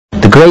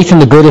great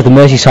and the good of the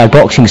Merseyside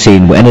boxing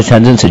scene were in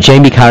attendance at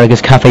Jamie Carragher's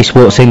Cafe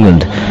Sports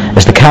England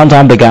as the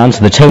countdown began to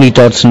the Tony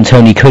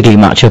Dodson-Tony Quigley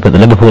matchup at the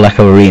Liverpool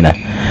Echo Arena,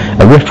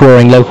 a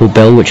rip-roaring local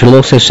bill which will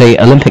also see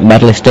Olympic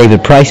medalist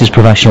David Price's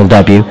professional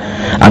debut,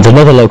 and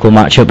another local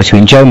matchup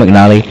between Joe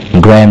McNally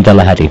and Graham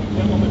Delahedy.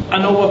 I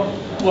know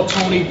what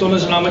Tony done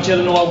as an amateur,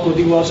 I know how good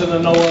he was, and I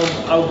know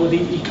how good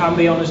he can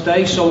be on his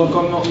day, so I've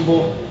got nothing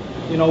but,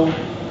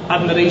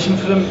 admiration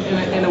for him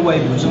in a way,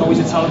 because I know he's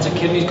a talented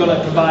kid and he's going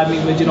to provide me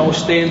with, a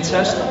stern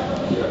test.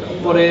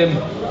 But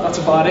that's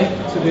about it,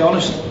 to be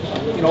honest.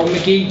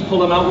 McGee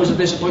pulling out was a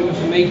disappointment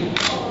for me,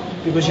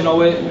 because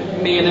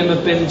me and him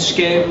have been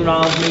skating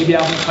around, maybe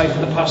having a fight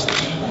for the past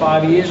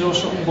 5 years or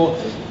something. But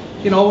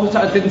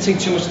I didn't take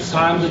too much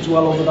time to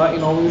dwell over that.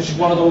 It was just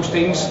one of those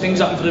things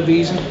happen for a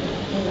reason.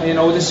 And,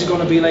 this is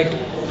going to be like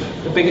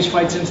the biggest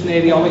fight since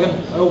near the Oligan.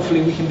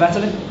 Hopefully we can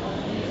better it,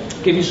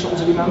 give you something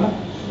to remember.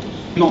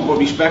 Not but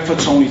respect for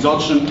Tony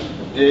Dodson.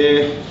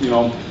 I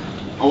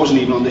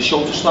wasn't even on the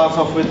show to start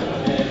off with.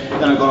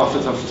 Then I got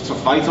offered to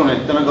fight on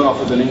it. Then I got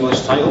offered an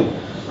English title,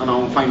 and now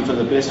I'm fighting for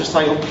the business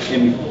title.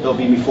 It'll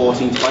be my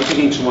 14th fight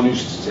against someone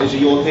who's, is it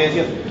your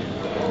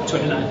 30th?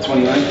 29.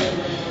 29.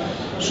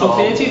 So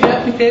 30th,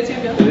 yeah, my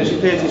 30th, yeah. It is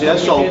your 30th, yeah.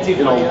 So,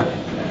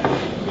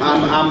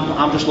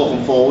 I'm just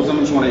looking forward and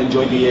I just want to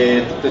enjoy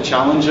the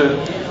challenge of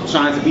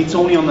trying to beat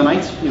Tony on the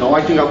night.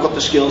 I think I've got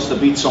the skills to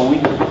beat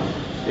Tony.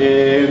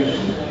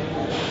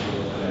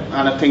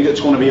 And I think it's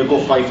going to be a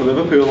good fight for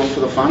Liverpool and for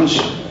the fans.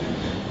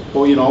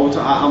 But I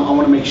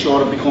want to make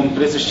sure I become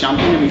British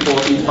champion in my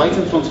 14th fight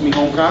in front of my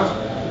home crowd.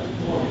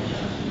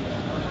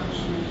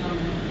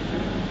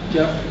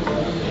 Yeah.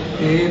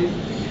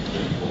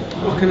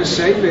 What can I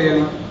say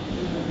really?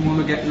 I'm going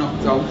to get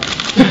knocked out.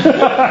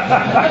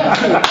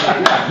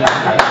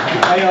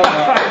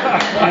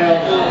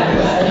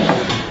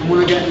 I'm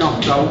going to get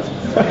knocked out.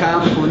 I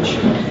can't punch.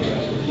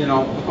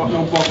 I've got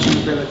no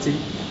boxing ability.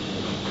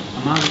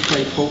 I might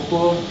play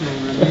football, you know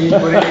what I mean?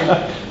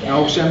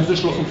 But so I'm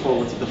just looking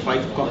forward to the fight.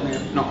 I've got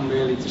nothing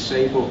really to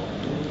say, but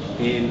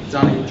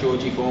Danny and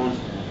Georgie Vaughan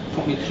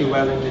put me through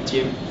well in the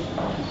gym.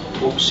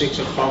 Up 6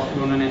 o'clock,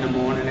 running in the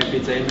morning every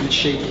day. I'm in the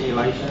shape of my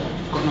life.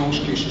 I've got no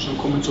excuses. I'm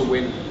coming to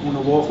win. I'm going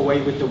to walk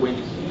away with the win.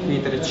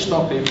 Either it's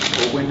stop him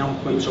or win on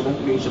points. I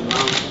won't lose a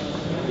round.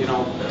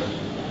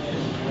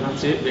 And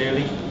that's it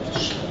really.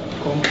 Just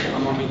come,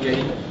 I'm on my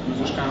game. I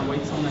just can't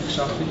wait till next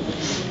Saturday.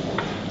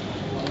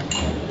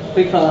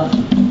 Big fella.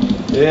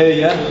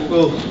 Yeah.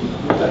 Well,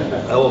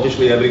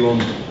 obviously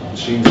everyone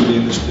seems to be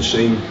in the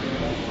same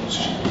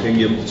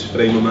thing.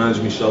 Frame of mind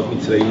as myself. My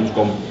training's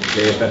gone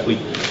perfectly.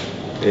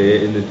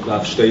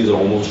 I've stayed at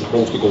home. I was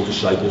supposed to go to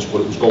Cyprus,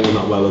 but it was going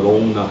that well at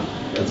home that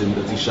I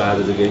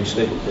decided against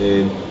it.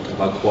 I've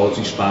had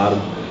quality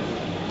sparring.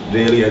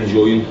 Really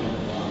enjoying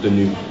the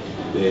new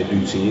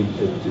routine.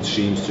 It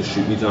seems to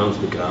shoot me down to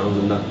the ground,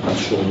 and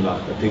that's something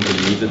that I think I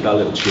needed, that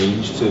little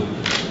change to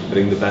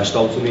bring the best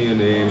out of me.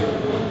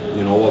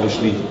 And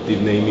obviously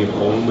they've named me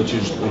opponent, which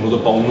is another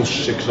bonus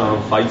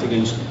 6-round fight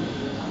against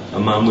a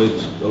man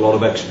with a lot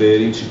of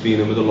experience. He's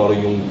been in with a lot of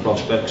young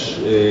prospects,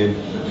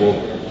 but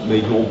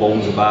made no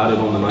bones about it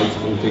on the night. I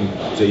don't think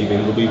Dave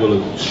Ingleby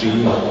will have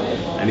seen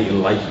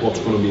anything like what's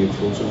going to be in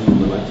front of him on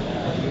the night.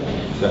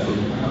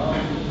 Definitely.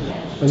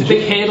 It's a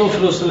big hurdle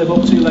for us to live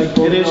up to.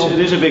 It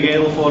is a big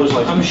hurdle for us.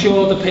 I'm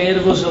sure the pair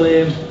of us will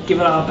give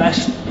it our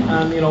best,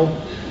 and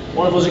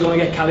one of us are going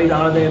to get carried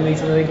out of there, mate,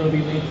 and it ain't going to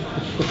be me.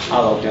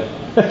 I'll help you.